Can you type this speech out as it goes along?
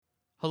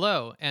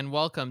Hello, and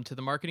welcome to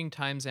the Marketing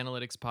Times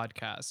Analytics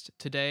Podcast.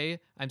 Today,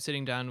 I'm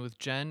sitting down with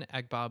Jen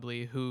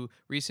Agbabli, who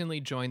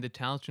recently joined the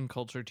talent and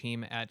culture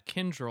team at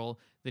Kyndryl,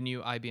 the new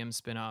IBM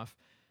spinoff.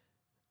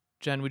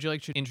 Jen, would you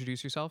like to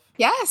introduce yourself?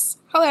 Yes.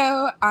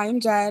 Hello, I'm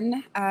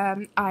Jen.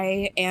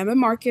 I am a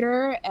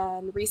marketer,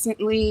 and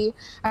recently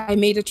I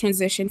made a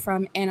transition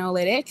from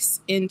analytics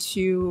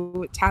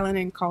into talent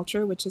and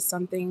culture, which is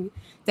something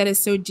that is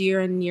so dear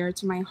and near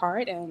to my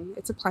heart. And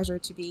it's a pleasure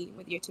to be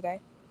with you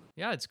today.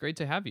 Yeah, it's great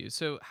to have you.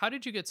 So, how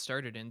did you get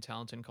started in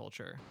talent and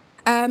culture?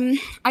 Um,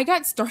 I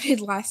got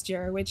started last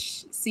year,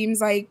 which seems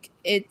like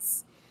it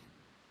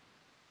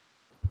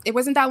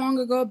wasn't that long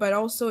ago, but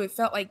also it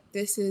felt like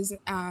this is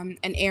an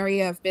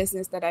area of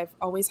business that I've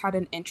always had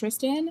an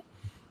interest in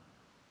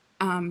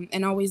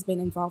and always been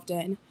involved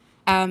in.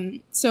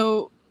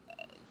 So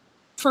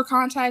for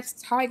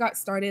context, how I got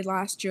started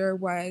last year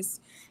was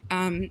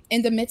in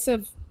the midst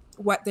of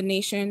what the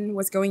nation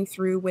was going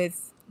through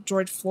with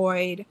George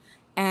Floyd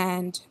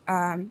and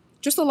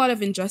just a lot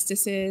of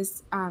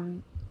injustices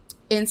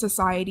in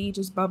society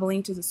just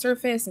bubbling to the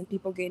surface and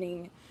people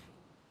getting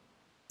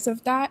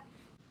of that.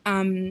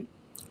 Um,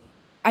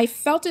 I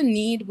felt a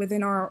need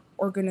within our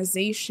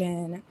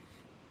organization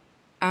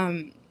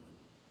um,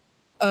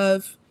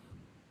 of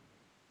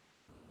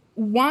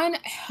one,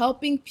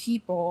 helping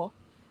people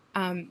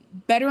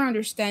better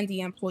understand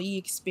the employee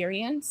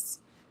experience.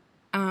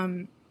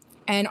 Um,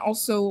 and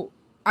also,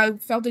 I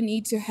felt the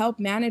need to help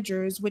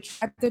managers, which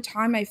at the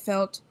time I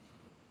felt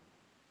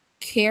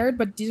cared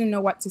but didn't know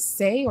what to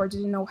say or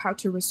didn't know how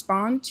to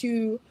respond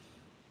to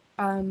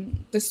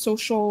the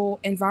social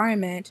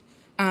environment.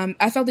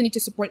 I felt the need to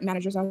support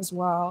managers as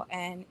well,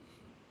 and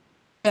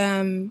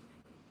um,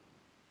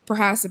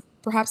 perhaps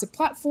a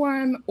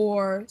platform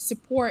or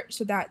support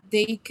so that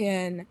they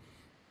can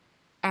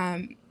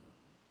um,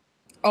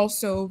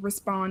 also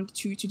respond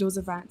to those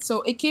events.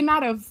 So it came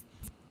out of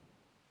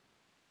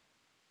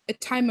a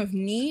time of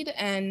need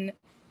and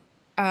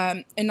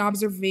an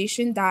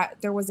observation that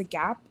there was a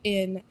gap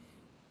in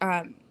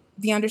um,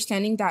 the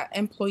understanding that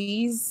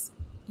employees,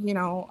 you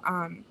know,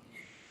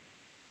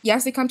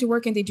 yes, they come to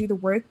work and they do the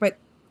work, but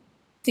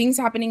things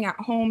happening at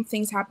home,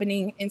 things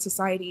happening in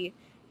society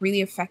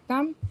really affect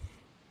them.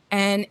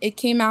 And it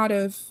came out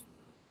of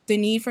the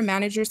need for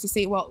managers to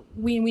say, well,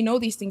 we know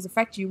these things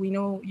affect you. We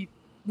know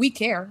we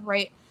care,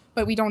 right?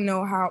 But we don't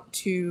know how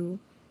to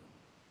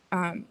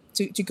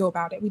go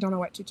about it. We don't know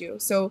what to do.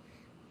 So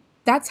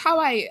that's how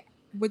I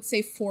would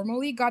say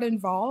formally got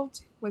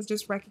involved, was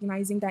just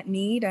recognizing that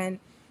need, and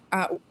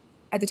uh,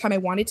 at the time I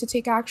wanted to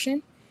take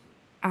action.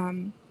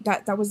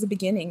 That was the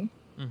beginning.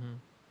 Hmm.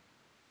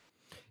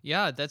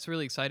 Yeah, that's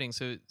really exciting.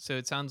 So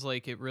it sounds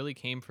like it really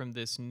came from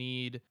this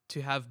need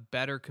to have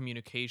better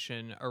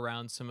communication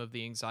around some of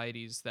the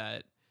anxieties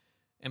that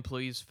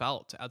employees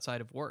felt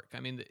outside of work. I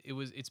mean,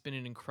 it's been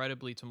an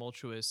incredibly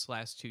tumultuous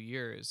last 2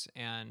 years,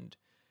 and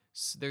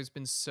there's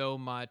been so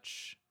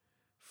much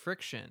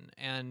friction,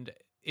 and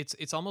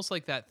it's almost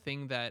like that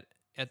thing that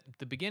at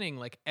the beginning,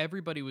 like,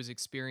 everybody was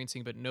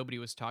experiencing but nobody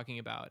was talking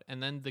about,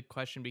 and then the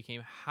question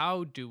became,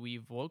 how do we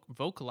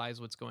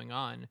vocalize what's going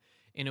on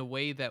in a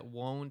way that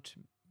won't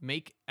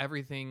make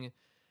everything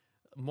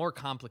more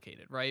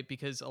complicated, right?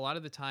 Because a lot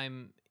of the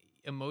time,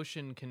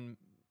 emotion can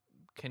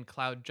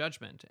cloud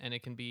judgment, and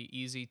it can be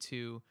easy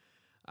to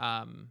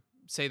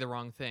say the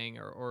wrong thing,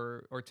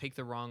 or take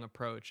the wrong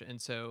approach. And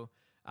so,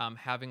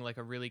 having like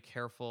a really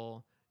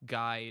careful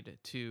guide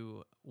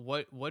to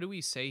what do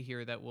we say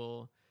here that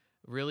will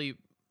really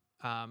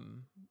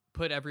um,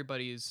 put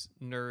everybody's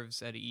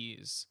nerves at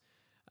ease.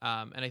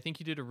 And I think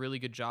you did a really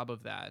good job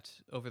of that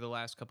over the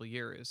last couple of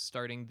years,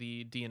 starting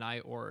the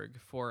DNI org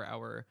for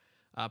our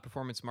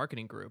performance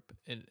marketing group.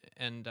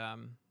 And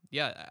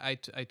yeah,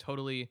 I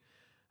totally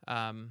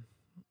um,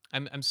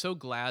 I'm so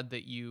glad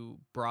that you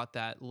brought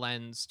that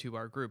lens to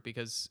our group,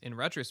 because in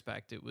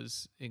retrospect it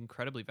was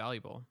incredibly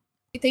valuable.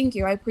 Thank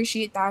you. I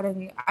appreciate that,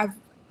 and I've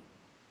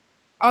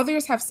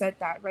others have said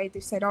that, right? They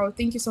said, "Oh,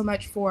 thank you so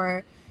much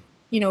for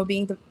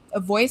being a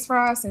voice for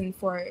us and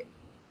for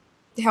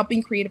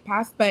helping create a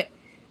path." But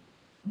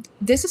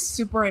this is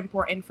super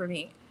important for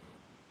me.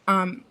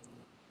 Um,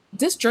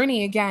 this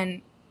journey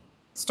again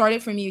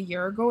started for me a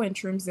year ago in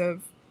terms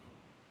of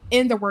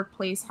in the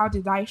workplace. How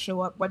did I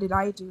show up? What did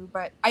I do?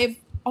 But I've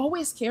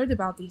always cared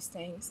about these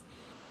things.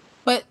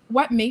 But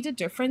what made a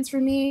difference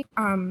for me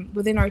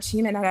within our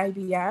team and at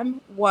IBM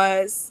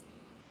was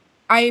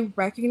I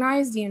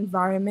recognized the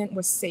environment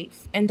was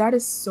safe, and that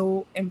is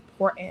so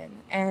important.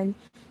 And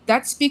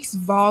that speaks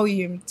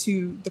volume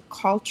to the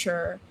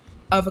culture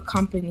of a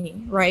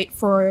company, right?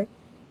 For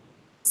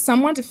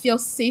someone to feel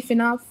safe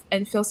enough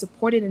and feel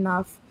supported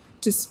enough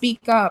to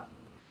speak up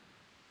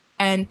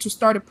and to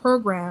start a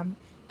program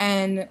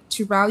and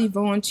to rally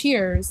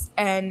volunteers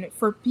and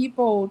for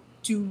people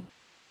to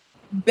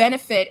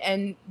benefit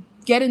and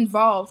get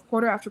involved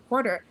quarter after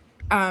quarter.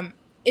 Um,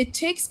 it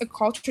takes a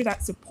culture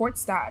that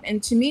supports that.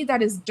 And to me,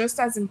 that is just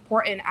as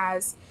important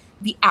as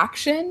the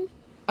action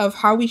of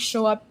how we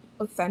show up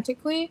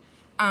authentically.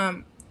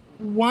 Um,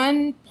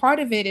 One part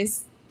of it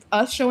is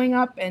us showing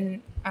up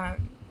and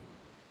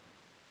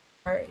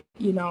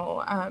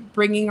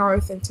bringing our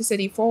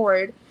authenticity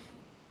forward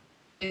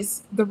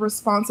is the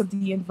response of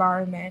the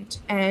environment.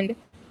 And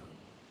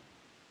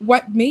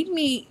what made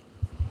me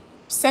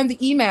send the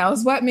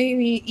emails, what made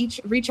me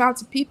each reach out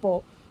to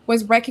people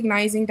was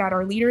recognizing that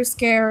our leaders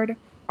cared,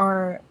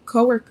 our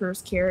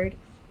coworkers cared,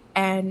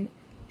 and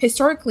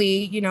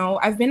historically,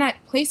 I've been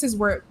at places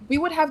where we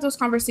would have those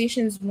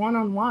conversations one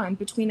on one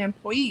between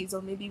employees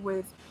or maybe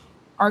with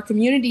our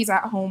communities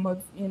at home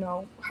of,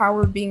 how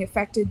we're being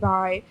affected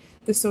by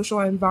the social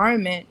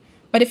environment.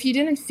 But if you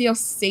didn't feel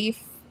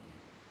safe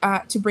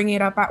to bring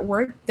it up at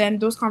work, then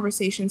those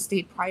conversations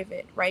stayed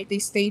private, right? They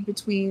stayed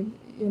between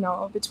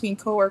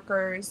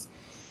coworkers,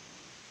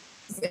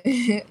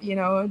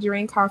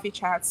 during coffee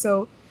chats.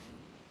 So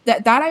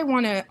that I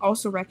want to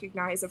also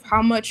recognize of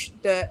how much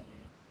the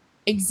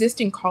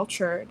existing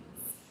culture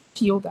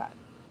feel that.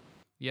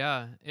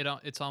 Yeah,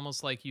 it's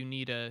almost like you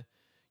need a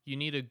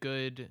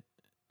good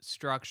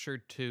structure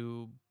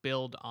to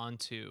build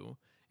onto,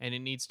 and it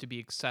needs to be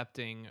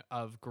accepting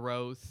of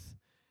growth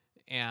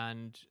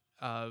and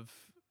of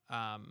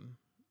um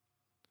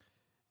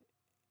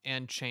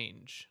and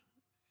change.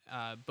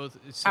 Both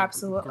so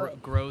Absolutely.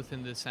 growth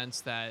in the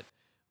sense that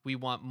we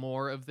want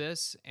more of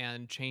this,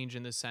 and change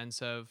in the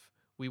sense of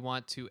we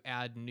want to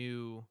add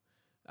new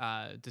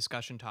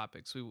discussion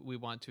topics. We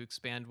want to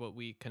expand what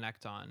we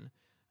connect on.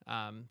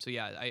 So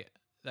yeah,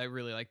 I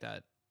really like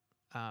that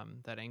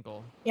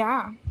angle.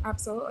 Yeah,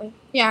 absolutely.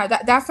 Yeah,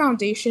 that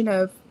foundation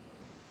of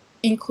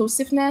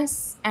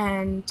inclusiveness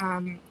and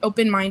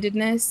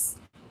open-mindedness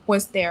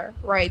was there,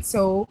 right?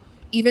 So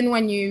even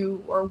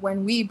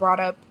when we brought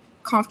up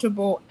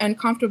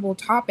uncomfortable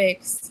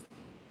topics,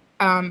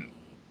 um,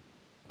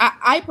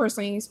 I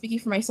personally, speaking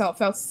for myself,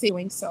 felt safe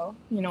doing so.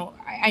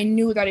 I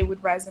knew that it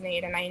would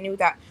resonate, and I knew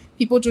that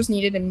people just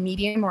needed a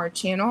medium or a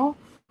channel.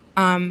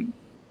 Um,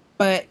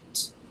 but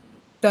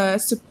the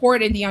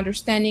support and the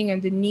understanding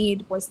and the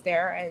need was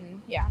there,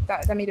 and yeah,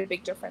 that made a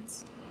big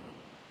difference.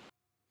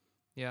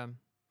 Yeah.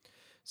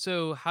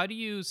 So how do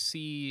you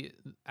see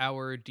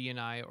our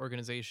DNI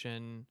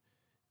organization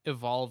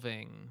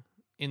evolving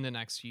in the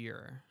next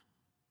year?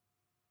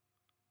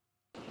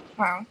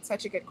 Wow,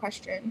 such a good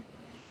question.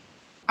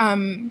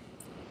 Um,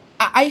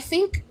 I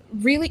think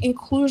really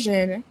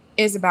inclusion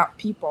is about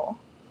people.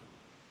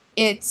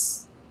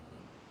 It's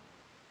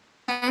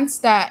sense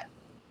that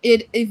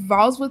it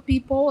evolves with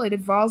people, it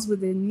evolves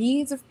with the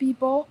needs of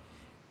people,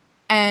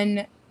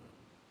 and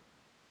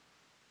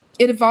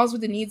it evolves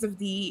with the needs of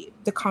the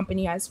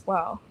company as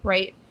well,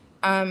 right?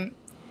 Um,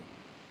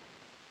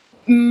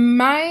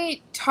 my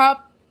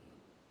top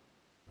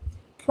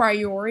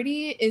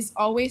priority is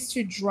always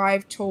to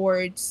drive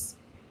towards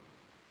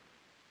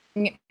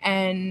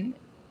and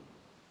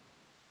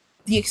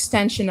the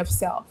extension of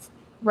self,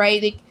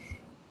 right?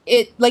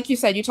 Like you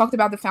said, you talked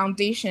about the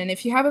foundation.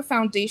 If you have a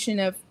foundation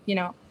of,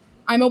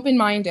 I'm open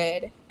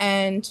minded,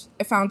 and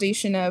a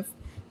foundation of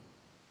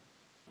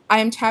I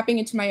am tapping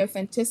into my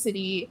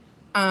authenticity,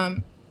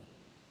 um,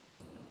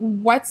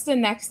 what's the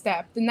next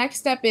step? The next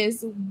step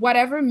is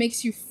whatever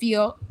makes you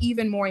feel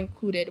even more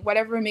included,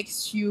 whatever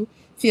makes you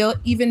feel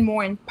even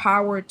more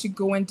empowered to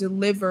go and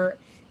deliver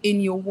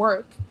in your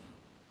work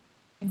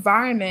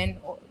environment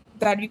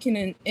that you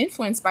can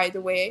influence, by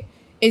the way,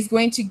 is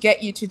going to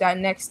get you to that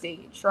next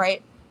stage,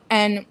 right?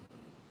 And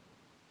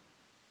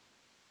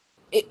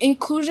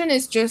inclusion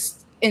is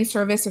just in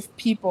service of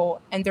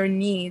people and their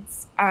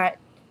needs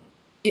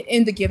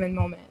in the given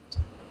moment.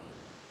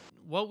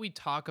 What we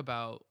talk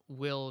about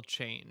will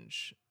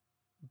change,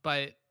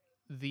 but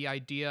the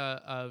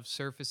idea of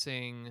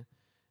surfacing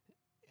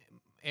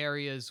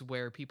areas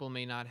where people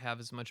may not have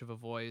as much of a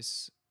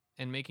voice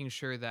and making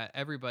sure that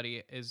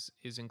everybody is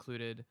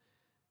included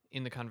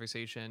in the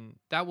conversation,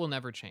 that will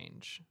never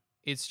change.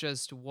 It's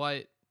just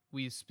what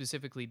we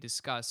specifically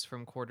discuss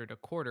from quarter to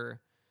quarter.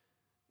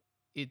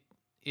 It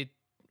it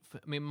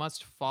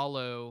must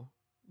follow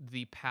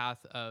the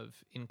path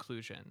of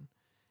inclusion,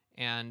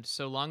 and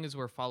so long as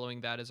we're following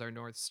that as our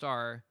north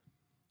star,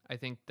 I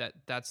think that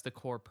that's the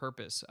core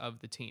purpose of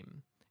the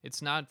team.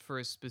 It's not for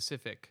a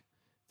specific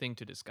thing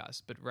to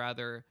discuss, but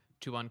rather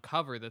to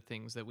uncover the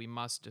things that we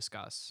must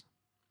discuss.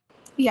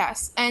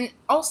 Yes, and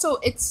also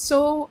it's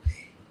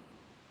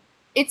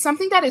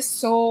something that is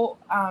so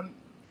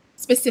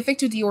specific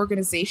to the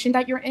organization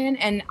that you're in,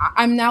 and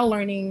I'm now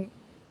learning.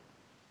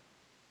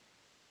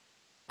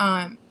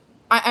 Um,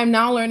 I'm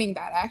now learning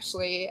that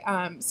actually.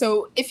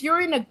 So if you're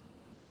in a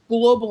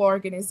global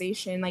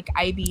organization like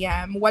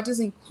IBM, what does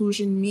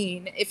inclusion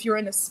mean? If you're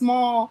in a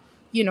small,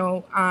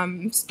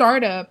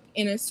 startup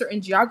in a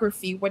certain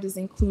geography, what does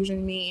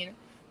inclusion mean,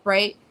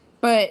 right?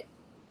 But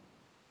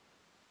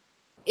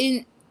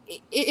in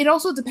it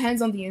also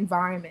depends on the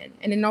environment,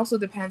 and it also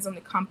depends on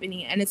the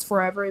company, and it's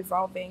forever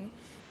evolving.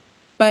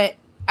 But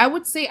I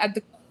would say at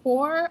the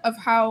core of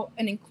how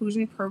an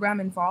inclusion program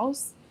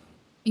evolves,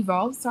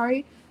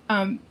 sorry,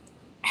 um,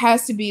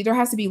 has to be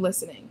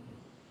listening.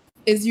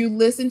 Is you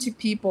listen to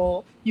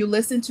people, you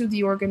listen to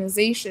the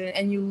organization,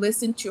 and you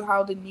listen to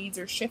how the needs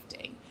are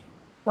shifting.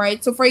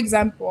 right? So, for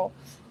example,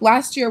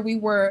 last year we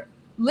were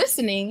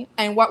listening,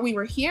 and what we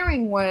were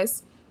hearing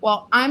was,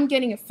 well, I'm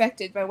getting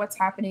affected by what's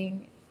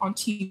happening on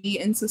TV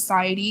in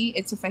society.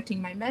 It's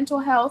affecting my mental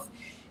health.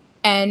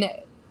 And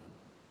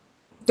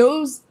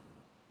those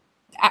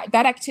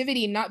that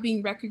activity not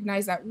being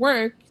recognized at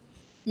work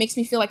makes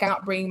me feel like I'm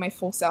not bringing my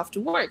full self to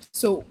work.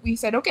 So we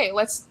said, okay,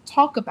 let's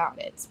talk about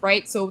it,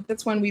 right? So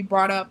that's when we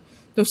brought up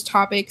those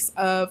topics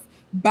of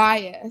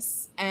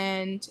bias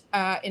and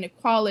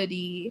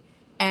inequality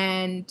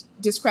and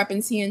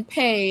discrepancy in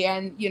pay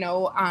and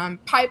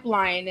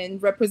pipeline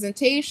and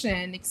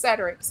representation, et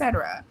cetera, et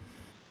cetera.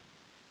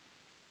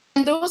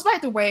 And those, by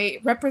the way,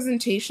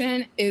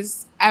 representation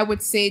is, I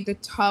would say, the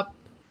top,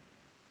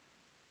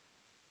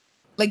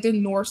 like the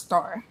North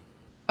Star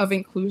of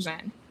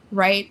inclusion,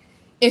 right?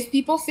 If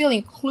people feel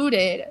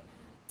included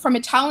from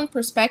a talent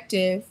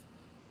perspective,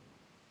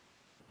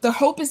 the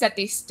hope is that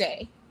they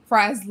stay for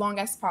as long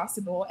as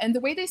possible. And the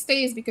way they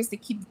stay is because they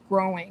keep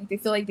growing. They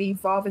feel like they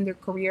evolve in their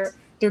career,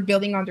 they're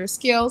building on their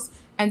skills,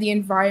 and the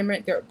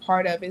environment they're a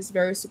part of is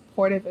very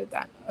supportive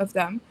of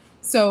them.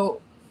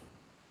 So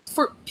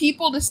for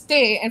people to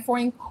stay and for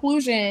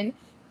inclusion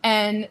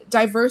and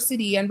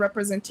diversity and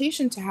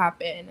representation to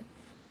happen,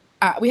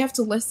 we have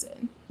to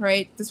listen,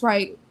 right? That's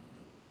why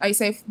I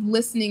say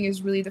listening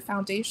is really the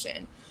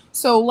foundation.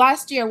 So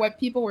last year, what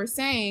people were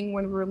saying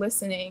when we were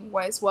listening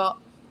was, well,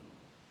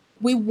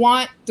 we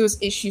want those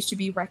issues to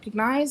be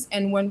recognized,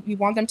 and when we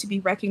want them to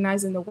be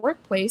recognized in the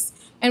workplace,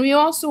 and we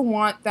also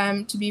want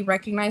them to be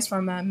recognized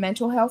from a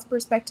mental health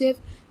perspective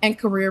and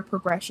career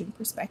progression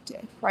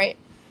perspective, right?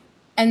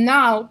 And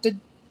now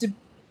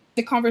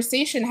the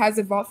conversation has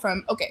evolved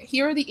from, okay,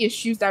 here are the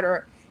issues that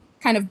are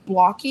kind of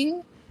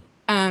blocking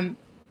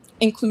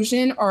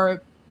inclusion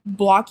or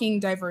blocking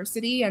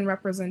diversity and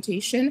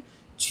representation,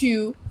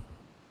 to,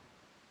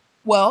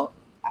 well,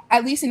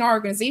 at least in our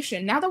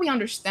organization, now that we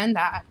understand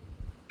that,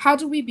 how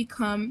do we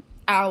become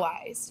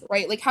allies,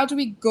 right? Like, how do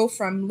we go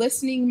from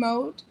listening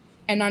mode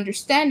and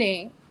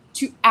understanding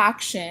to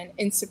action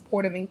in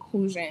support of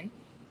inclusion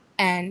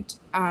and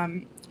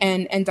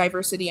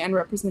diversity and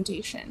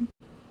representation?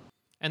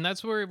 And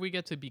that's where we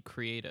get to be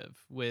creative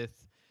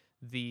with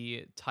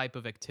the type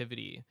of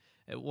activity.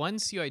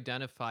 Once you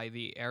identify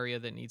the area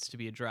that needs to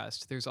be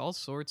addressed, there's all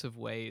sorts of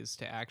ways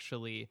to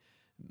actually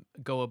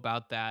go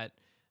about that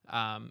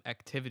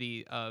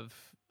activity of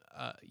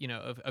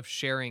of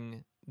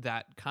sharing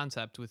that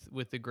concept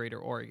with the greater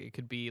org. It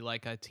could be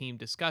like a team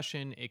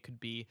discussion. It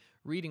could be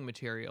reading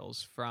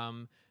materials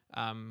from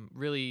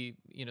really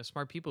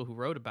smart people who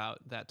wrote about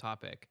that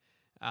topic.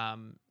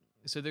 Um,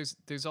 so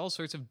there's all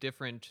sorts of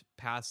different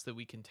paths that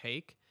we can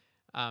take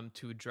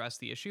to address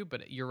the issue.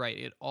 But you're right;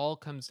 it all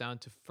comes down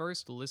to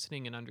first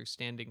listening and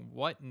understanding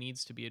what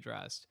needs to be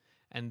addressed,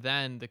 and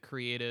then the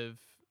creative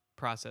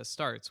process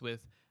starts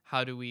with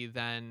how do we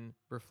then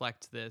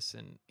reflect this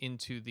and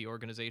into the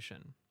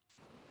organization.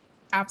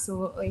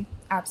 Absolutely.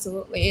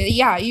 Absolutely.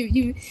 Yeah,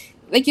 you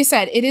like you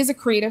said, it is a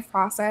creative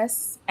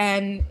process,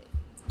 and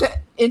the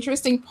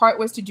interesting part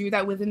was to do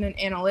that within an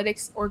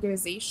analytics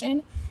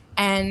organization.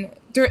 And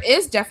there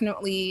is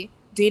definitely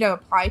data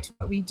applied to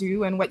what we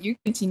do and what you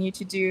continue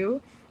to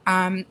do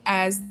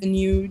as the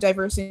new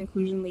diversity and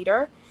inclusion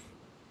leader.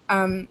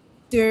 Um,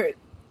 there,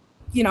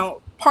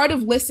 part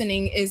of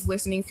listening is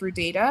listening through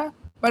data,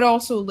 but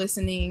also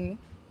listening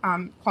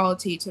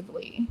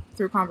qualitatively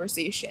through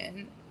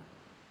conversation.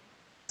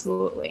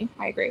 Absolutely.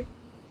 I agree.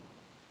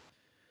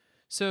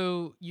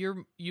 So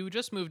you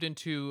just moved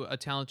into a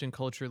talent and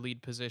culture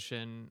lead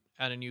position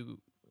at a new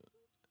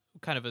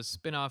kind of a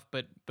spin-off,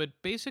 but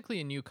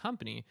basically a new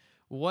company.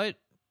 What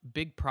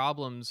big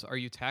problems are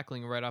you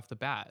tackling right off the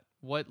bat?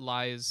 What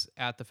lies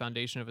at the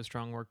foundation of a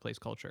strong workplace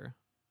culture?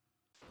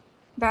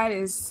 That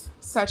is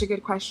such a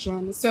good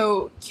question.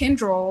 So,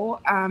 Kyndryl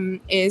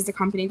is the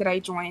company that I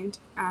joined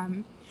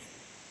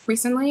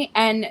recently.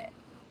 And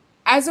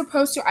as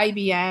opposed to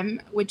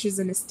IBM, which is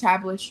an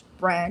established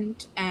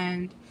brand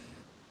and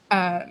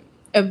uh,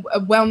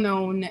 a well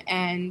known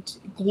and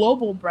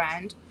global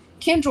brand,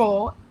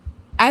 Kyndryl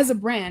as a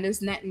brand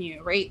is net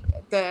new, right?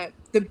 The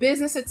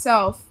business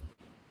itself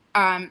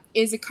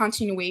is a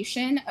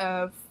continuation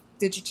of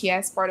the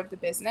GTS part of the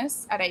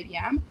business at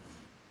IBM.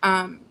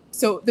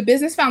 So the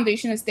business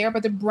foundation is there,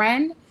 but the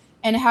brand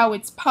and how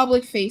it's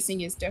public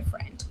facing is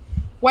different.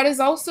 What is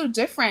also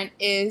different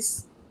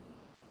is,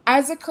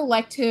 as a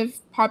collective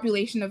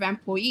population of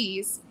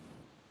employees,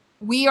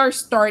 we are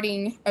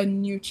starting a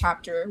new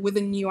chapter with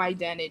a new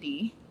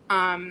identity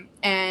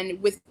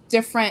and with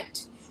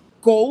different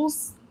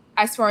goals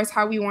as far as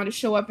how we want to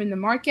show up in the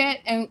market.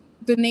 And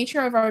the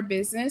nature of our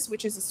business,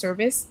 which is a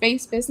service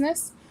based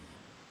business,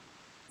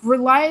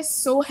 relies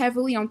so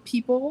heavily on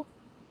people,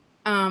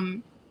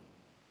 um,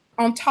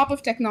 on top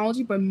of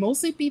technology, but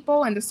mostly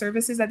people and the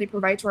services that they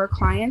provide to our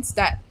clients,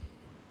 that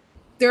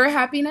their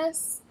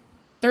happiness,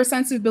 their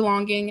sense of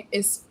belonging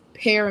is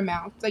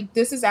paramount. Like,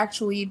 this is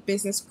actually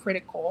business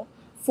critical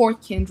for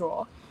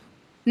Kyndryl.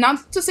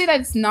 Not to say that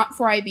it's not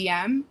for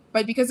IBM,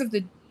 but because of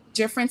the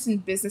difference in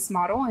business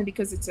model and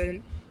because it's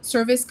a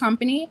service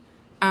company,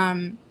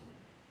 Um,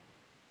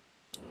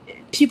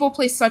 People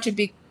play such a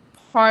big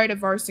part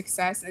of our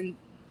success, and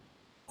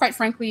quite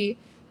frankly,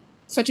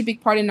 such a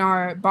big part in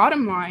our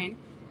bottom line,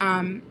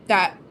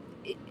 that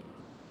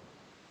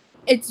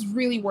it's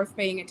really worth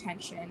paying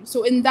attention.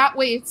 So in that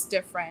way, it's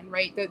different,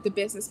 right? The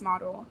business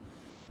model.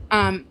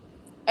 Um,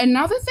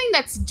 Another thing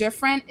that's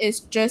different is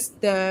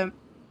just the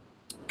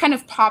kind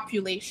of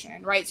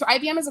population, right? So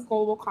IBM is a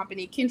global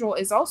company. Kyndryl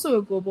is also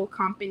a global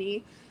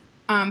company,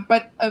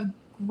 but a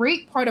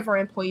great part of our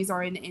employees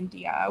are in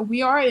India.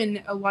 We are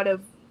in a lot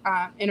of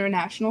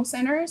international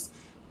centers,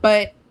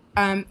 but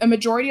a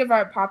majority of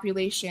our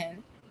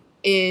population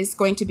is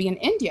going to be in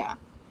India.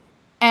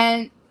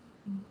 And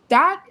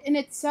that in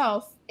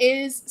itself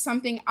is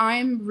something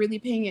I'm really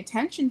paying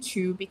attention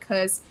to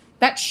because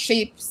that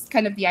shapes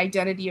kind of the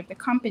identity of the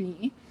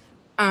company.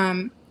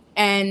 Um,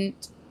 and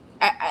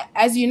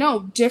as you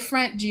know,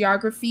 different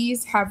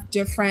geographies have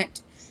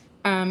different,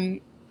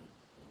 um,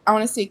 I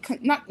want to say,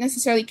 not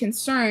necessarily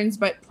concerns,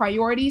 but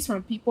priorities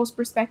from people's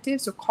perspective.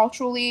 So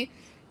culturally,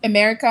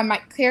 America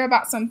might care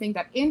about something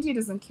that India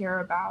doesn't care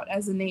about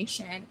as a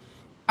nation.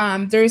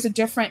 There's a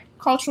different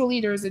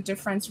culturally, there's a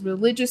difference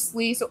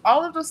religiously. So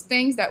all of those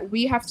things that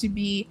we have to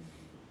be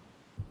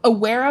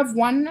aware of,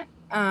 one,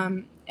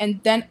 and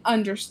then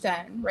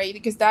understand, right?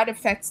 Because that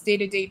affects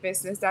day-to-day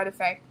business, that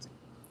affects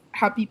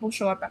how people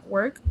show up at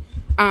work.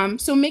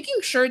 So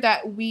making sure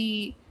that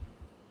we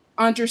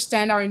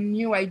understand our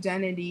new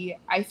identity,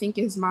 I think,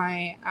 is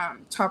my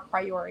top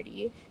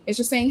priority. It's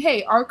just saying,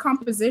 hey, our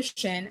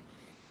composition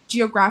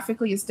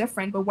geographically is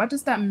different, but what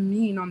does that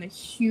mean on the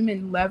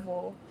human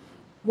level?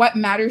 What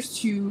matters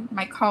to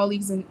my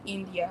colleagues in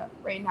India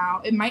right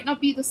now? It might not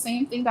be the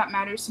same thing that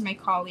matters to my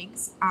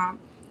colleagues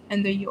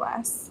in the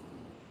US.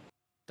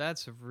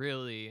 That's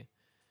really,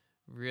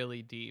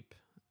 really deep.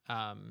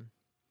 Um,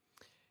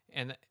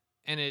 and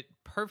and it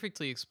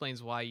perfectly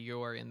explains why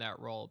you're in that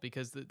role,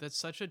 because that's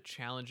such a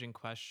challenging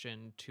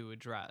question to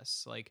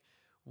address. Like,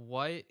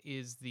 what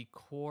is the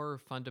core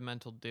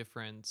fundamental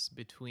difference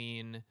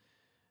between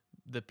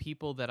the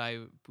people that I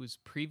was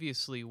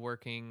previously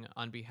working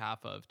on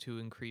behalf of to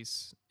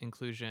increase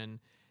inclusion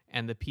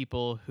and the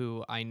people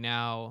who I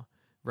now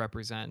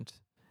represent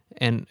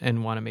and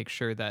want to make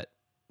sure that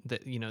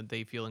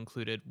they feel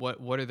included?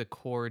 What are the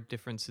core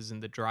differences in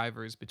the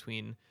drivers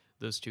between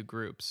those two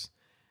groups?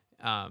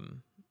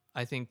 um,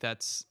 I think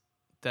that's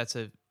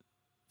a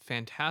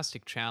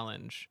fantastic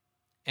challenge,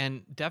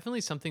 and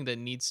definitely something that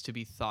needs to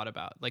be thought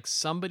about. Like,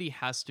 somebody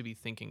has to be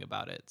thinking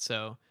about it.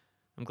 So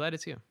I'm glad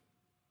it's you.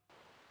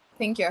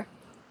 Thank you.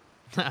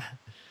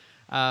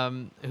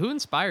 Who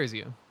inspires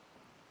you?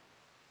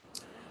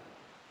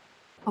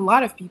 A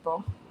lot of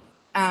people.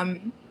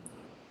 Um,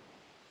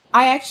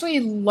 I actually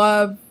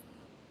love,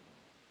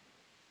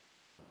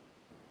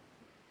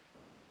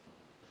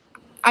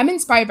 I'm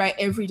inspired by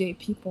everyday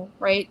people,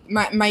 right?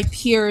 My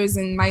peers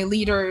and my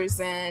leaders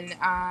and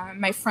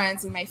my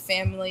friends and my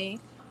family.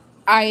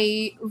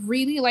 I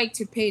really like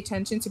to pay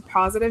attention to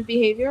positive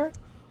behavior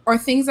or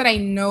things that I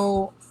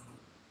know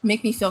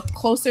make me feel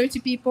closer to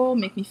people,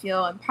 make me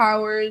feel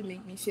empowered,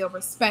 make me feel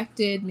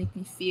respected, make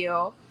me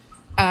feel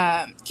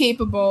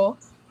capable.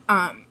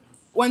 Um,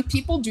 when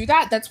people do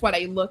that, that's what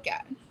I look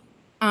at.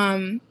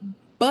 Um,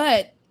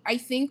 but I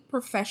think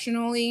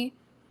professionally,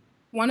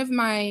 one of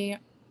my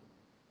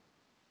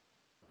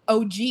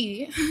OG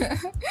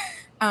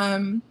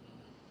um,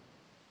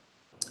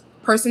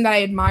 person that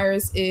I admire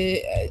is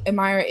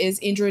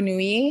Indra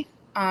Nooyi,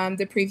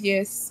 the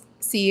previous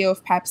CEO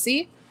of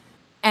Pepsi.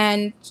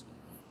 And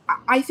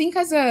I think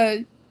as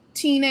a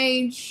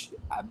teenage,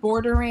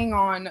 bordering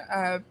on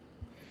a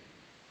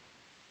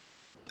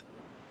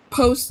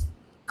post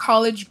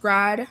college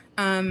grad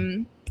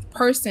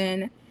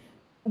person,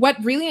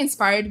 what really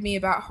inspired me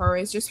about her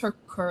is just her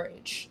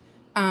courage.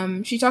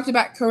 She talked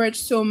about courage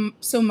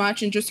so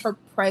much, and just her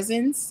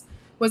presence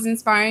was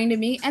inspiring to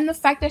me. And the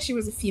fact that she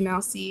was a female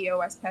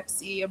CEO as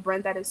Pepsi, a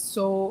brand that is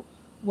so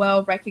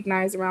well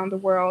recognized around the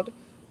world,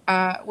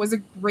 was a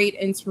great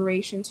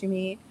inspiration to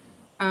me.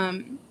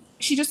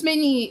 She just made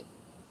me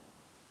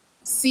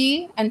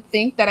see and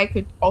think that I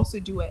could also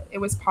do it. It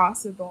was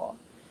possible.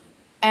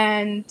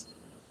 And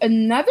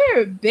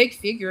another big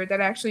figure that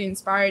actually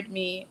inspired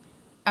me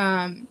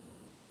um,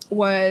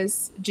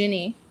 was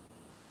Ginny.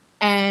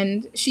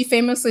 And she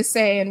famously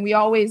say, and we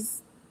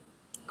always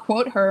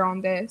quote her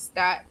on this,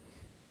 that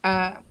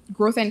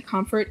growth and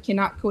comfort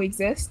cannot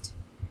coexist.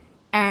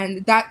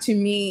 And that to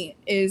me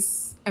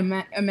is a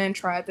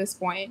mantra at this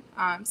point,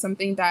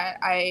 something that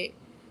I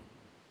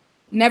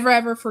never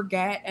ever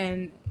forget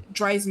and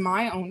drives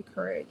my own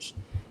courage.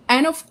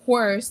 And of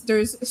course,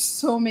 there's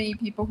so many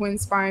people who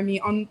inspire me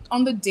on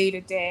the day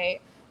to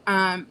day.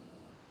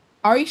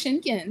 Ari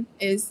Shinkin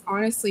is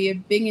honestly a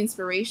big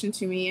inspiration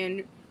to me,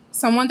 and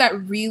someone that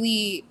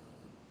really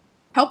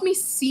helped me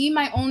see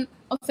my own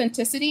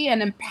authenticity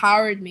and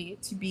empowered me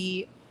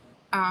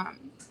um,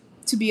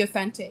 to be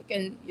authentic.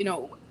 And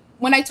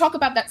when I talk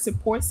about that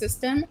support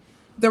system,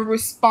 the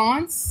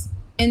response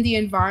in the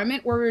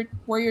environment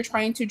where you're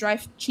trying to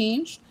drive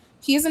change,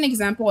 he is an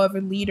example of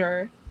a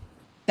leader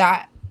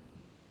that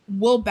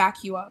will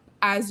back you up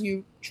as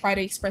you try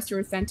to express your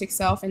authentic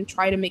self and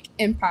try to make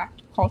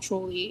impact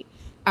culturally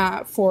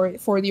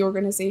for the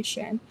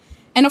organization.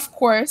 And of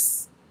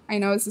course, I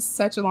know this is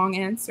such a long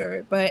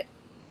answer, but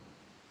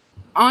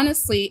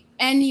honestly,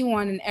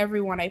 anyone and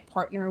everyone I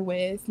partner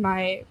with,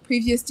 my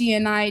previous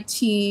DNI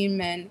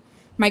team and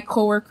my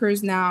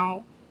coworkers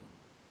now,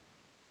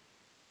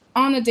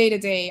 on a day to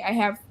day, I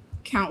have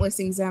countless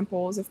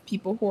examples of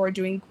people who are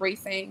doing great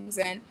things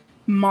and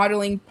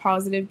modeling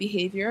positive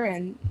behavior,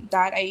 and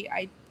that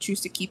I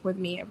choose to keep with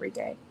me every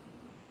day.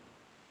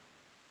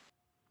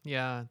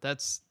 Yeah,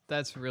 that's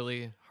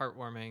really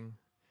heartwarming.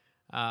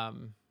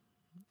 Um,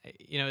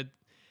 you know,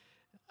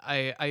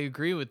 I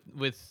agree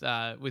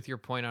with your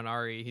point on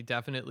Ari. He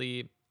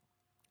definitely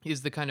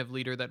is the kind of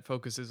leader that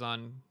focuses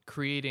on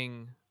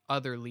creating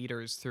other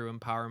leaders through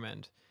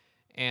empowerment,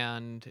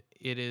 and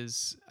it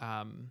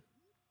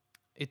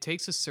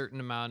takes a certain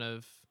amount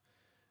of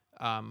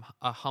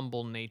a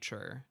humble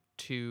nature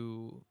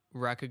to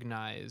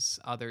recognize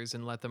others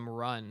and let them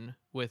run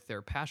with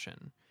their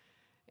passion.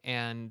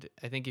 And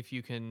I think if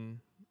you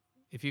can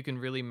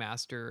really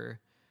master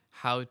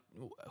how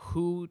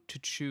who to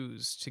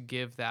choose to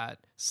give that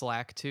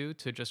slack to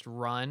just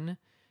run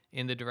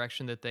in the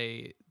direction that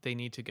they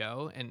need to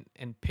go,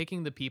 and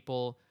picking the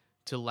people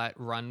to let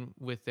run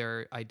with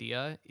their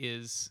idea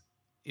is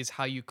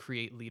how you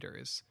create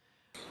leaders.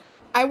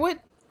 I would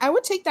I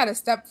would take that a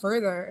step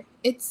further.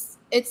 It's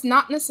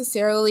not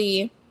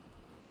necessarily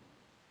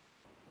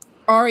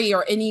Ari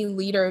or any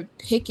leader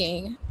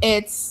picking.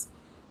 It's,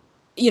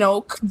 you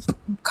know,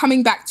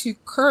 coming back to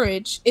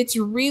courage, it's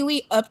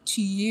really up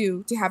to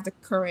you to have the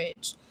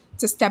courage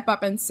to step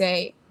up and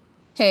say,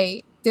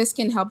 hey, this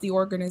can help the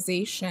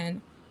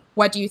organization.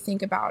 What do you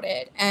think about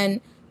it?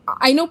 And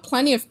I know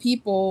plenty of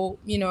people,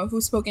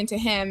 who've spoken to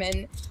him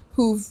and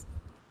who've,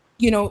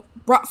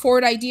 brought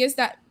forward ideas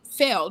that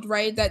failed,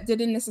 right? That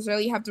didn't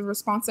necessarily have the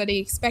response that they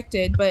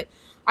expected. But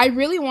I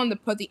really wanted to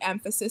put the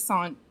emphasis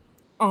on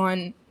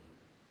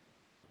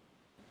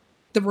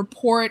the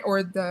report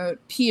or the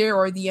peer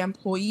or the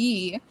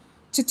employee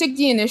to take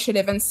the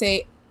initiative and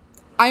say,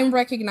 I'm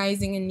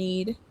recognizing a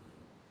need,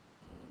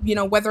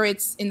 whether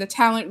it's in the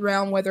talent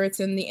realm, whether it's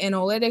in the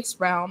analytics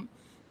realm,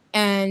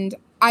 and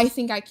I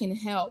think I can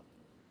help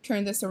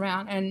turn this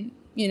around and,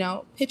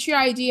 pitch your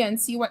idea and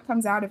see what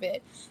comes out of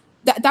it.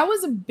 That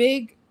was a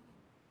big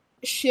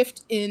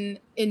shift in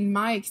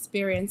my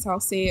experience. I'll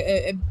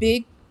say a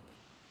big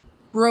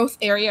growth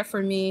area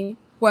for me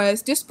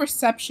was this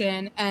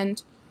perception.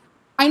 And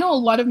I know a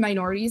lot of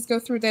minorities go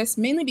through this,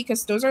 mainly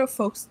because those are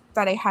folks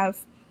that I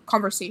have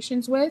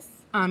conversations with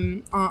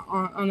on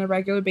a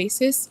regular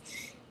basis.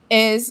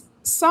 Is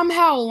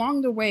somehow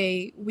along the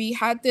way, we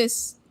had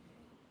this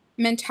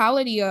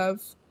mentality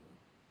of,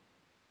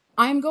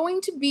 I'm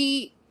going to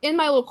be in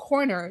my little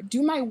corner,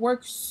 do my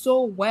work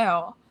so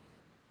well,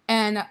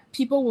 and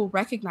people will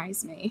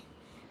recognize me.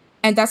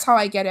 And that's how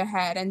I get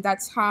ahead. And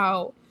that's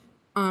how,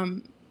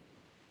 um,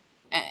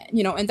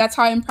 and that's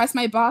how I impress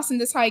my boss, and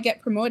that's how I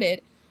get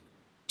promoted.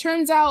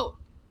 Turns out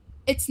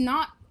it's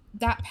not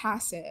that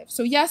passive.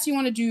 So yes, you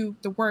want to do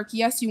the work.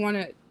 Yes, you want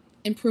to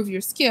improve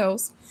your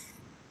skills,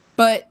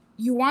 but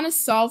you want to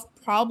solve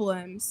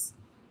problems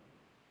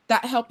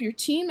that help your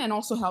team and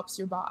also helps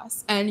your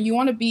boss. And you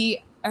want to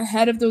be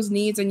ahead of those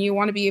needs, and you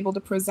want to be able to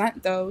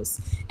present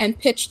those and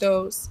pitch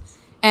those.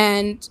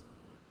 And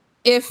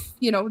if,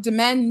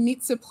 demand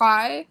meets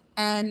supply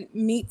and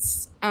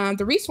meets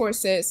the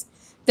resources,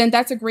 then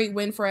that's a great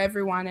win for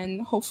everyone.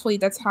 And hopefully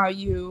that's how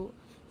you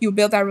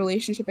build that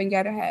relationship and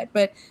get ahead.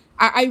 But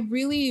I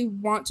really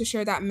want to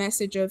share that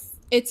message of,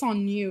 it's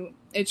on you.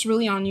 It's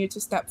really on you to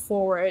step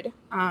forward,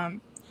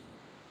 not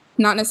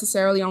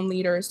necessarily on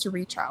leaders to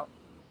reach out.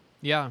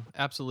 Yeah,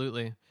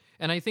 absolutely.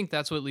 And I think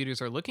that's what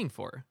leaders are looking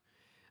for,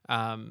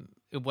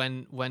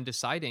 when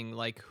deciding,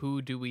 like,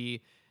 who do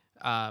we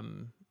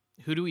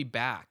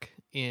back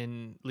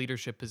in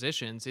leadership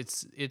positions.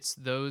 It's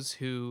those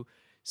who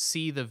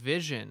see the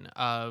vision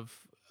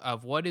of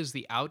what is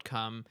the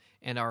outcome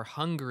and are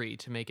hungry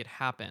to make it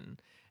happen.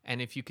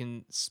 And if you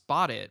can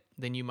spot it,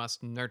 then you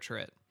must nurture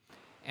it.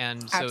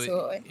 And so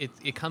Absolutely.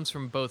 it comes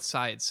from both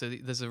sides. So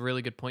this is a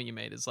really good point you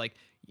made. It's like,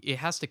 it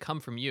has to come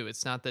from you.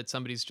 It's not that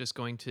somebody's just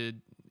going to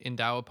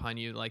endow upon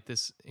you like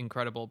this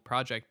incredible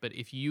project, but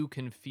if you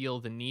can feel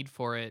the need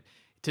for it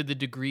to the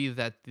degree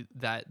that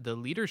the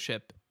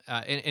leadership,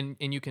 and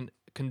you can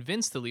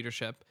convince the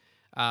leadership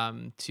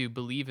to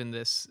believe in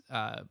this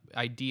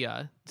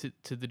idea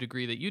to the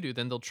degree that you do,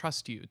 then they'll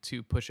trust you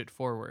to push it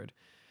forward.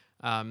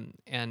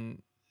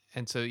 And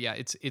so yeah,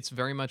 it's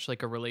very much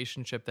like a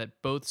relationship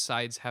that both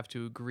sides have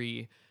to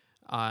agree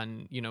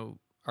on.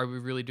 Are we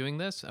really doing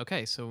this?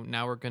 Okay, so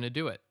now we're going to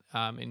do it,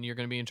 and you're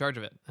going to be in charge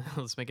of it.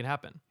 Let's make it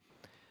happen.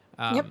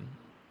 Yep.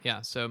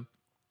 Yeah, so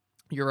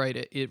you're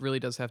right. It really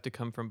does have to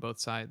come from both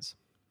sides.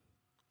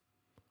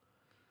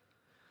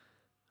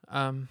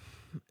 Um,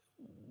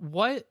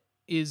 what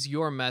is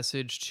your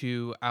message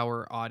to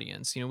our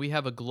audience? We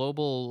have a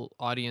global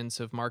audience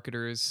of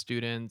marketers,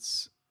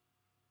 students,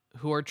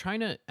 who are trying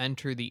to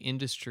enter the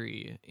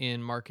industry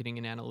in marketing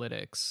and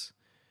analytics,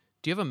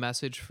 do you have a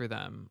message for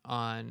them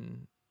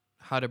on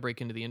how to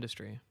break into the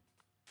industry?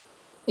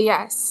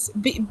 Yes.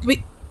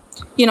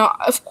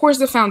 Of course,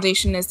 the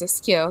foundation is the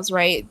skills,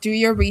 right? Do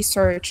your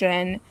research,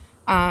 and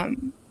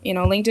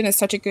LinkedIn is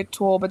such a good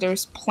tool, but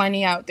there's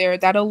plenty out there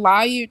that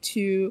allow you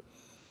to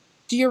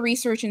do your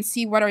research and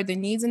see what are the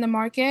needs in the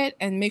market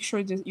and make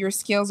sure that your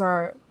skills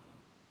are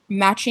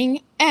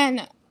matching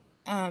and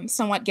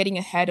somewhat getting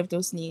ahead of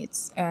those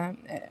needs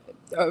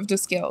of the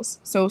skills.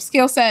 So,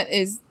 skill set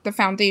is the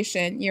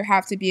foundation. You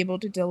have to be able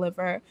to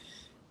deliver.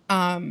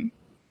 Um,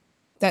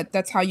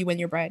 that's how you win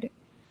your bread.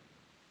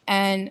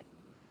 And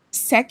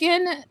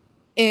second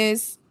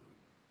is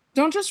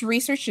don't just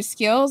research the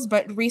skills,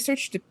 but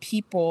research the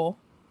people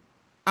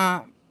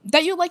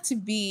that you like to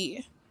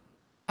be,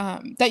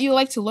 that you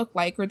like to look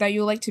like, or that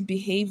you like to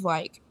behave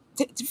like.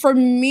 For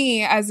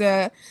me, as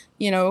a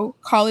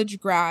college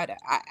grad,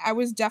 I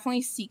was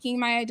definitely seeking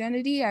my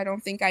identity. I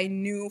don't think I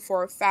knew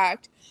for a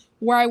fact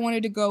where I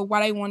wanted to go,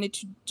 what I wanted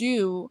to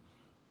do,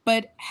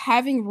 but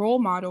having role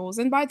models,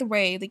 and by the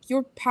way, like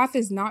your path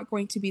is not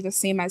going to be the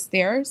same as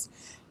theirs,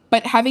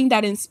 but having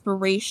that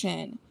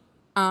inspiration,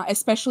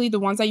 especially the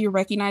ones that you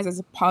recognize as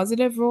a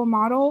positive role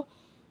model,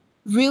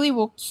 really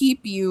will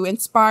keep you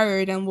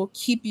inspired and will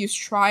keep you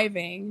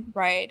striving,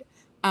 right?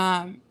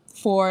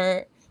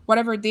 For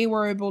whatever they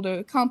were able to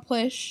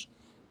accomplish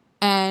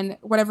and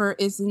whatever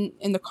is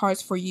in the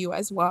cards for you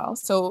as well.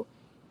 So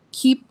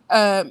keep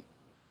a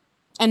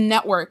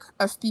network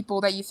of people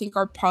that you think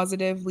are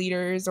positive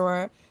leaders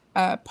or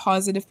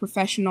positive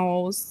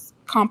professionals,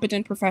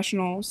 competent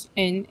professionals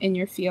in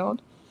your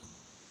field.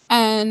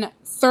 And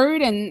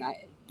third, and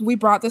we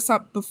brought this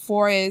up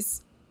before,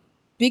 is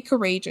be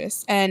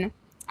courageous. And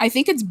I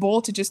think it's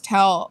bold to just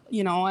tell,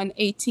 an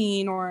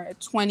 18 or a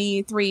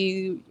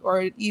 23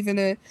 or even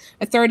a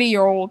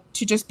 30-year-old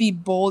to just be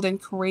bold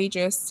and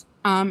courageous.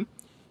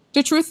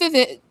 The truth of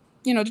it,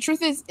 the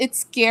truth is it's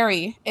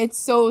scary. It's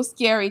so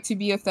scary to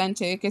be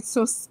authentic. It's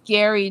so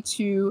scary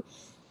to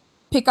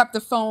pick up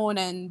the phone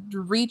and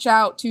reach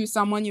out to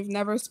someone you've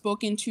never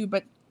spoken to,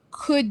 but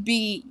could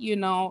be,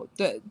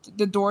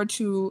 the door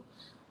to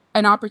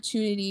an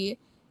opportunity.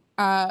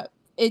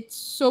 It's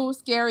so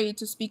scary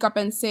to speak up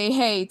and say,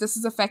 hey, this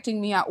is affecting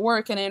me at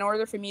work. And in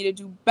order for me to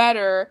do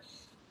better,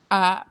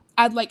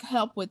 I'd like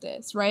help with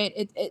this,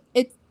 right?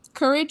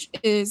 Courage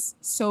is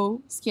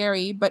so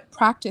scary, but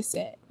practice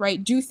it,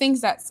 right? Do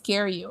things that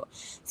scare you,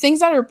 things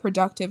that are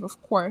productive,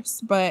 of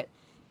course, but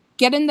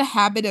get in the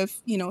habit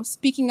of,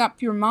 speaking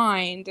up your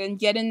mind, and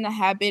get in the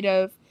habit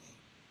of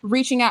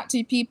reaching out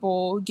to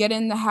people, get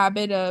in the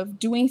habit of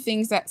doing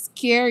things that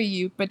scare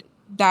you, but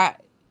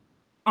that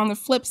on the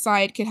flip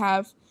side could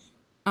have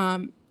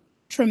um,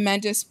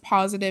 tremendous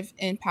positive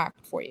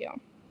impact for you.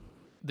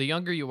 The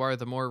younger you are,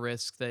 the more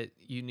risk that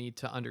you need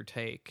to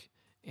undertake.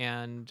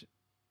 And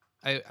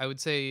I would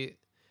say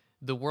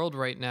the world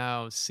right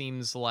now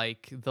seems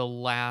like the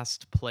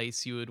last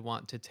place you would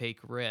want to take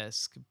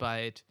risk,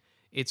 but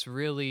it's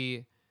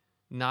really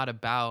not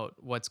about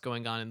what's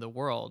going on in the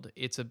world.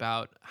 It's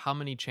about how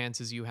many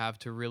chances you have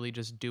to really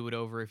just do it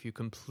over if you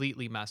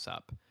completely mess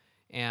up.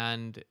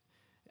 And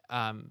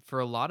for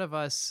a lot of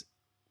us,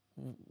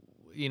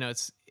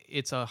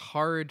 it's a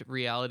hard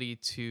reality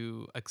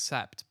to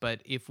accept.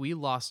 But if we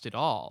lost it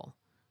all,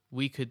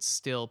 we could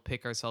still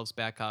pick ourselves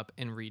back up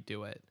and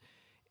redo it.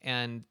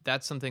 And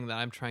that's something that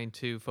I'm trying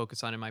to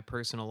focus on in my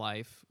personal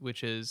life,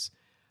 which is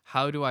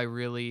how do I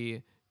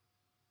really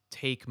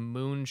take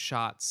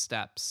moonshot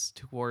steps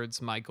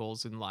towards my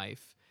goals in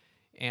life,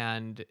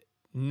 and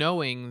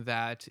knowing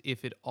that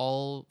if it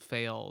all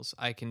fails,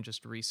 I can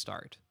just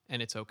restart and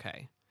it's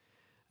okay.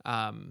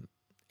 Um,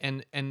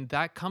 and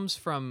that comes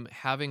from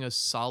having a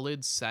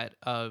solid set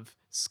of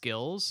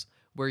skills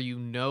where you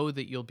know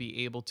that you'll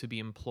be able to be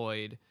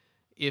employed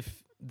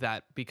if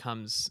that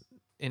becomes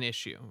an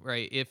issue,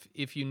 right?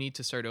 If you need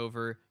to start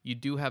over, you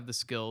do have the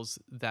skills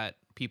that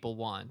people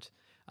want.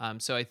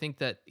 So I think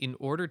that in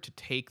order to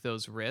take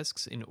those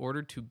risks, in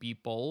order to be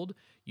bold,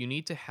 you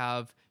need to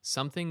have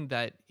something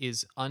that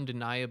is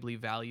undeniably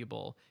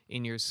valuable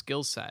in your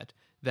skill set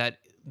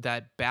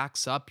that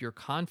backs up your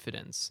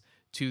confidence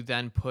to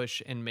then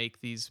push and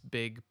make these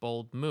big,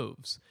 bold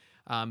moves.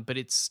 But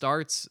it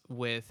starts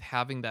with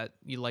having that,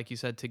 like you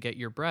said, to get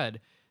your bread,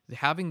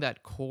 having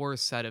that core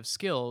set of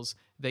skills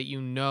that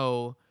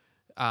you'll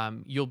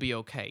be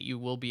okay. You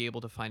will be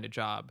able to find a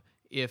job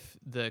if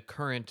the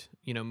current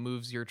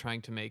moves you're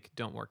trying to make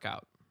don't work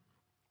out.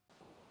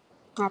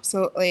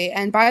 Absolutely.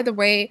 And by the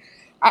way,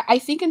 I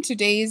think in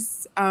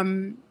today's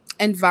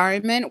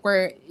environment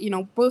where,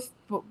 both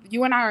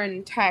you and I are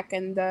in tech,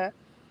 and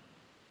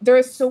there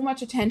is so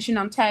much attention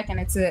on tech, and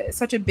it's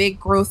such a big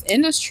growth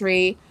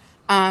industry.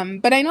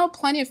 But I know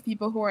plenty of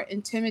people who are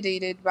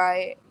intimidated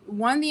by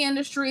one, the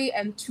industry,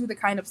 and two, the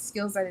kind of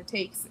skills that it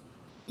takes.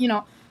 You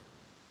know,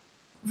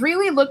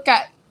 really look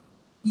at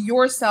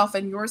yourself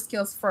and your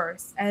skills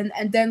first, and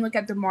then look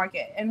at the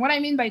market. And what I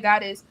mean by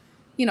that is,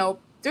 you know,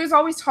 there's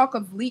always talk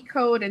of leak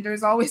code and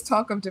there's always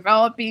talk of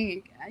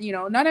developing.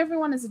 Not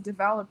everyone is a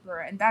developer,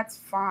 and that's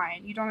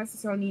fine. You don't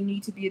necessarily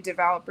need to be a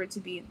developer to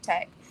be in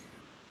tech.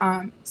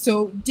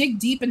 So dig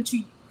deep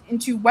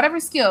into whatever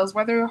skills,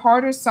 whether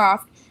hard or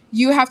soft,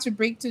 you have to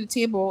bring to the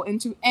table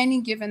into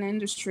any given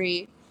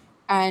industry,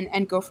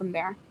 and go from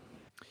there.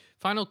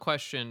 Final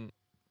question,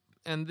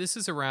 and this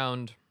is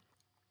around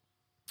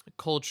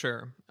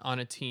culture on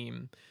a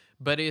team,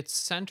 but it's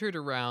centered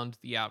around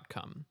the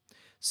outcome.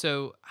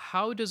 So,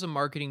 how does a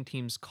marketing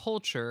team's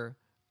culture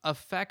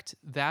affect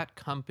that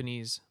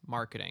company's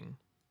marketing?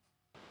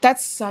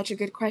 That's such a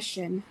good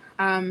question.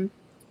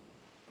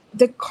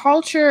 The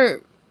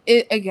culture,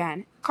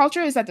 again,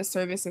 culture is at the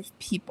service of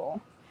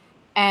people,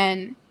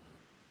 and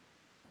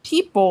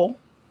people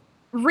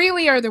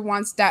really are the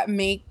ones that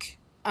make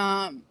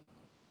the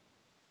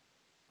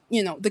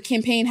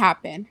campaign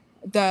happen,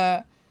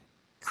 the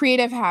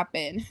creative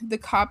happen, the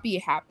copy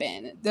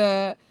happen,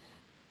 the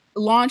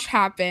launch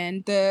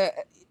happen, the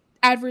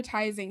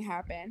advertising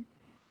happen.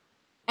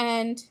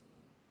 And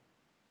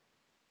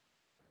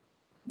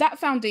that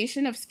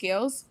foundation of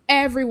skills,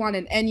 everyone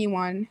and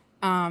anyone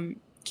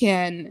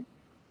can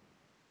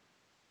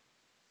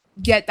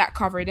get that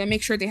covered and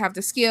make sure they have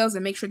the skills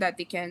and make sure that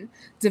they can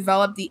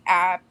develop the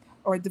app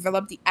or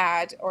develop the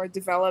ad or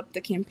develop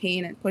the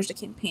campaign and push the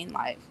campaign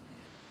live.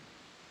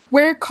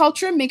 Where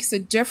culture makes a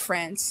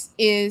difference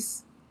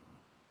is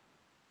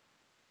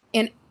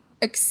in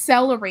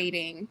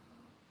accelerating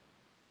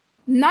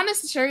not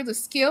necessarily the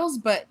skills,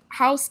 but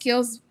how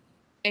skills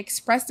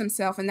express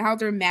themselves and how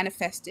they're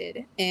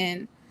manifested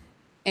in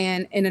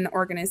an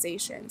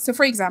organization. So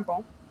for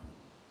example,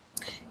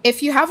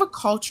 if you have a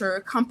culture,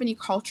 a company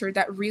culture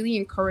that really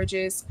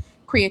encourages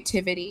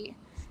creativity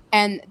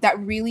and that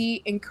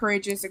really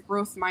encourages a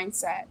growth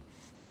mindset,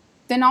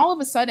 then all of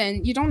a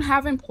sudden you don't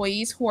have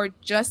employees who are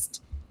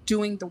just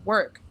doing the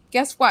work.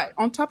 Guess what?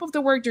 On top of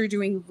the work, they're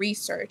doing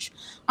research.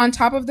 On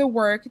top of the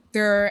work,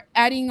 they're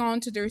adding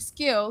on to their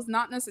skills,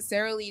 not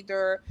necessarily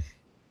their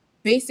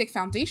basic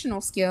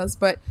foundational skills,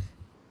 but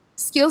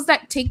skills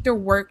that take their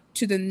work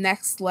to the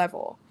next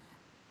level.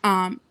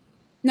 Um,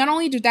 Not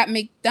only do that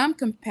make them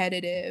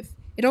competitive,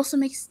 it also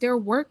makes their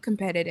work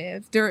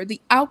competitive.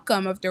 The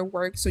outcome of their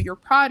work, so your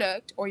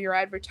product or your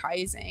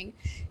advertising,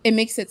 it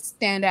makes it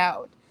stand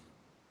out.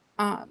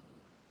 Um,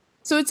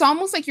 so it's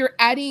almost like you're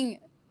adding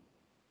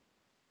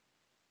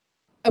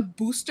a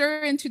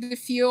booster into the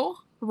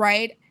fuel,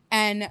 right?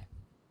 And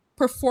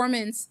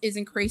performance is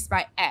increased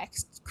by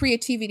X,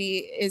 creativity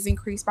is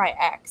increased by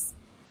X.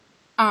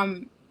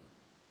 Um,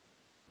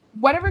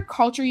 Whatever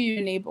culture you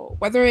enable,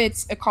 whether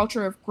it's a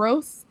culture of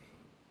growth,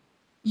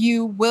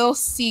 you will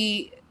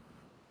see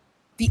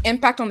the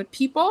impact on the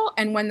people.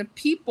 And when the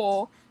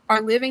people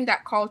are living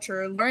that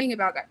culture, learning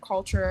about that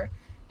culture,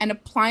 and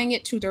applying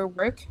it to their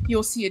work,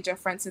 you'll see a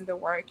difference in the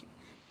work.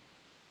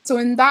 So,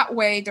 in that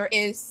way, there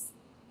is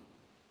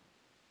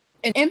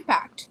an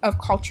impact of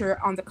culture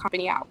on the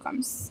company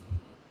outcomes.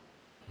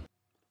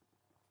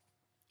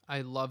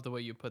 I love the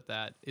way you put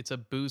that. It's a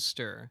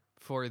booster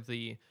for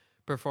the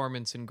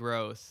performance and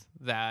growth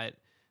that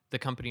the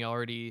company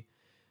already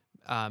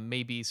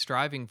may be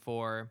striving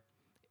for,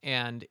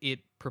 and it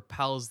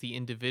propels the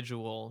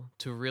individual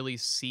to really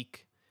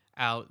seek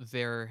out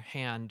their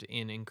hand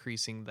in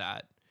increasing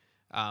that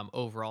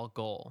overall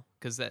goal.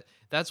 Because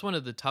that's one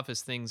of the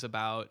toughest things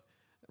about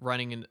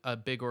running a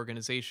big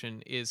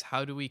organization is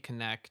how do we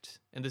connect?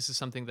 And this is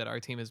something that our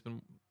team has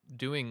been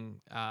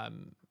doing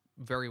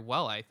very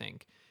well, I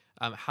think.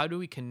 How do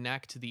we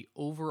connect the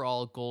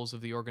overall goals of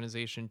the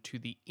organization to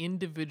the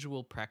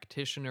individual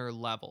practitioner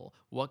level?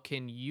 What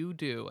can you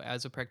do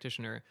as a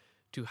practitioner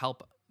to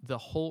help the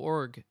whole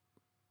org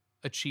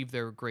achieve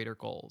their greater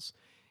goals?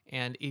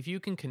 And if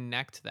you can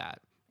connect that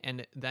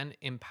and then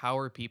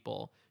empower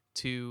people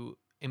to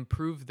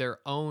improve their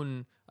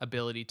own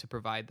ability to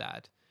provide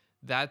that,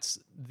 that's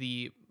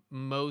the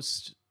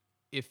most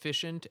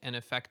efficient and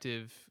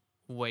effective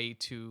way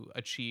to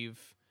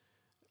achieve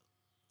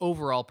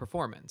overall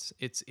performance.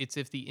 It's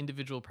if the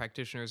individual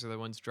practitioners are the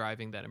ones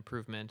driving that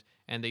improvement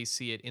and they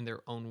see it in their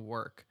own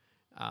work.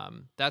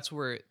 That's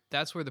where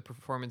the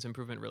performance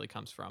improvement really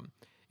comes from.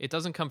 It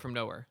doesn't come from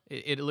nowhere.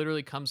 It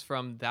literally comes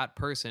from that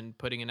person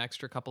putting an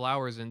extra couple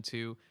hours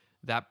into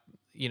that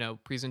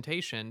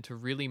presentation to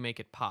really make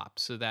it pop,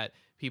 so that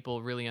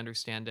people really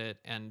understand it,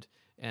 and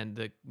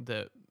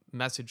the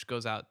message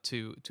goes out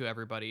to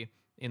everybody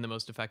in the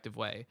most effective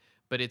way.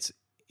 But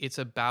it's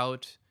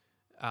about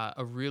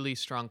a really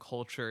strong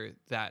culture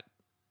that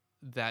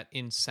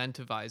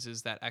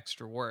incentivizes that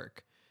extra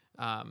work,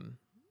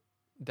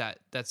 that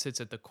sits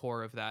at the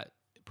core of that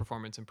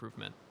performance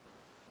improvement.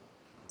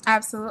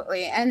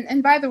 Absolutely.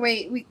 And by the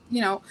way,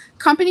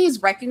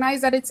 companies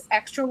recognize that it's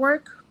extra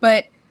work,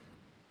 but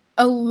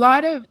a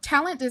lot of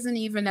talent doesn't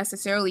even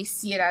necessarily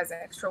see it as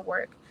extra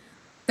work.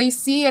 They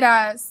see it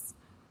as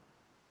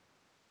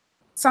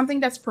something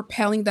that's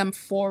propelling them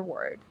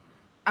forward.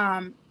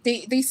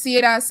 They see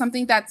it as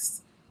something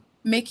that's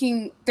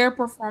making their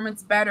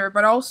performance better,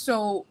 but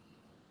also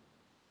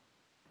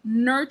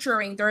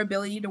nurturing their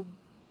ability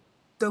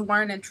the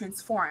learn and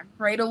transform,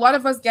 right? A lot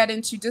of us get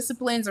into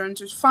disciplines or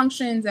into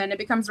functions and it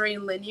becomes very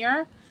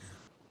linear.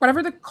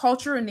 Whatever the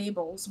culture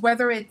enables,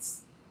 whether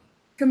it's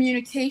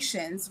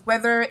communications,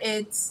 whether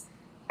it's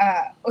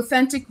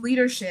authentic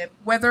leadership,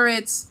 whether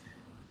it's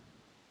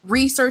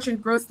research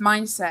and growth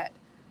mindset,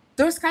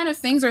 those kind of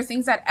things are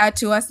things that add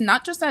to us,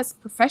 not just as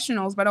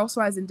professionals, but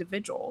also as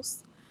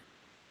individuals.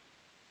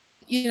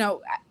 You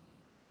know,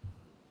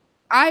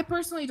 I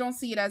personally don't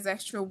see it as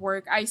extra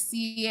work. I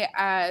see it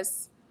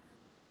as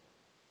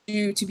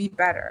do to be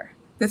better.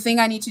 The thing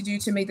I need to do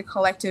to make the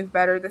collective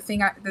better. The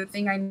thing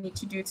I need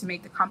to do to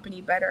make the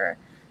company better.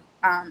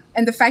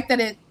 And the fact that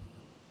it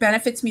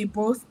benefits me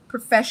both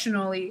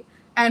professionally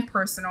and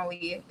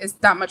personally is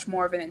that much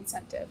more of an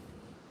incentive.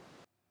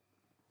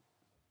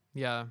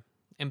 Yeah.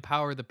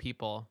 Empower the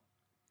people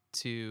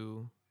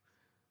to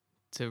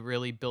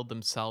really build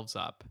themselves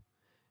up.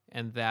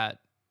 And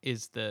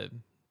is the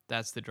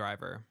that's the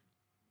driver.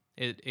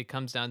 It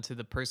comes down to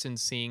the person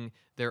seeing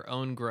their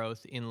own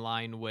growth in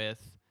line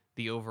with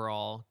the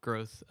overall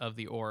growth of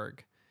the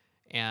org,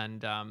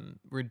 and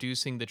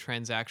reducing the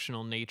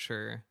transactional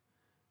nature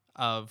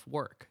of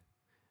work,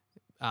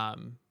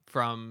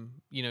 from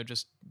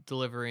just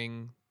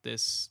delivering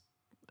this,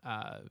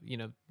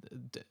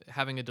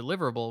 having a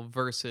deliverable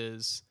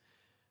versus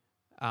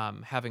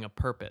having a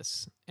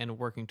purpose and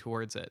working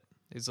towards it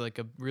is like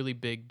a really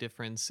big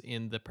difference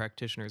in the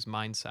practitioner's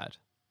mindset.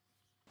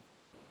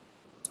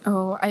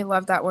 Oh, I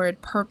love that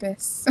word,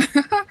 purpose.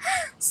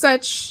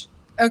 Such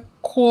a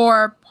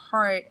core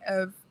part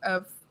of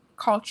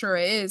culture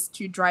is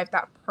to drive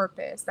that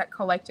purpose, that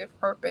collective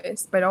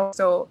purpose, but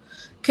also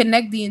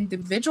connect the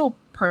individual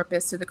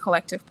purpose to the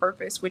collective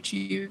purpose, which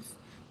you've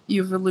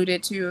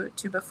alluded to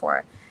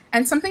before.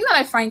 And something that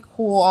I find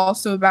cool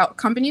also about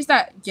companies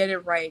that get it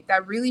right,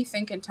 that really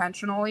think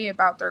intentionally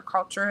about their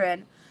culture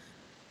and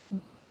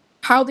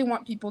how they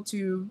want people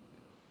to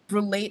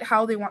relate,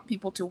 how they want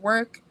people to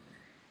work,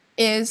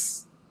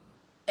 is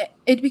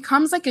it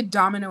becomes like a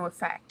domino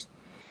effect.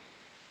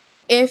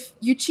 If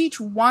you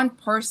teach one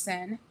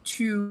person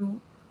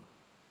to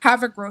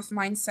have a growth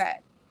mindset,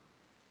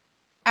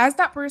 as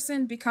that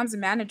person becomes a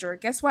manager,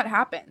 guess what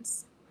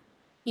happens?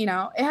 It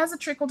has a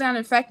trickle down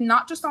effect,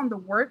 not just on the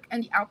work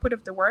and the output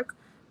of the work,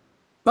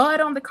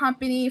 but on the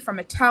company from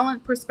a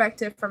talent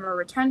perspective, from a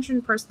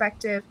retention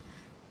perspective.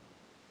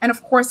 And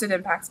of course, it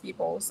impacts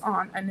people's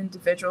on an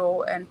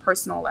individual and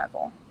personal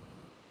level.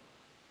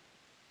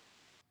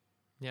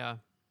 Yeah.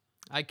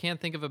 I can't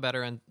think of a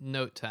better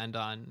note to end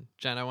on.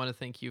 Jen, I want to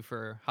thank you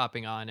for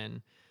hopping on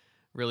and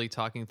really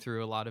talking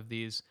through a lot of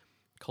these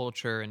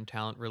culture and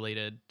talent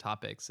related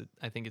topics.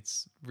 I think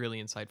it's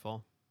really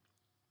insightful.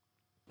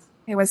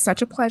 It was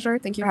such a pleasure.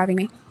 Thank you for having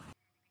me.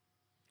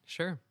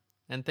 Sure.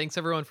 And thanks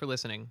everyone for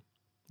listening.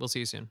 We'll see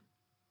you soon.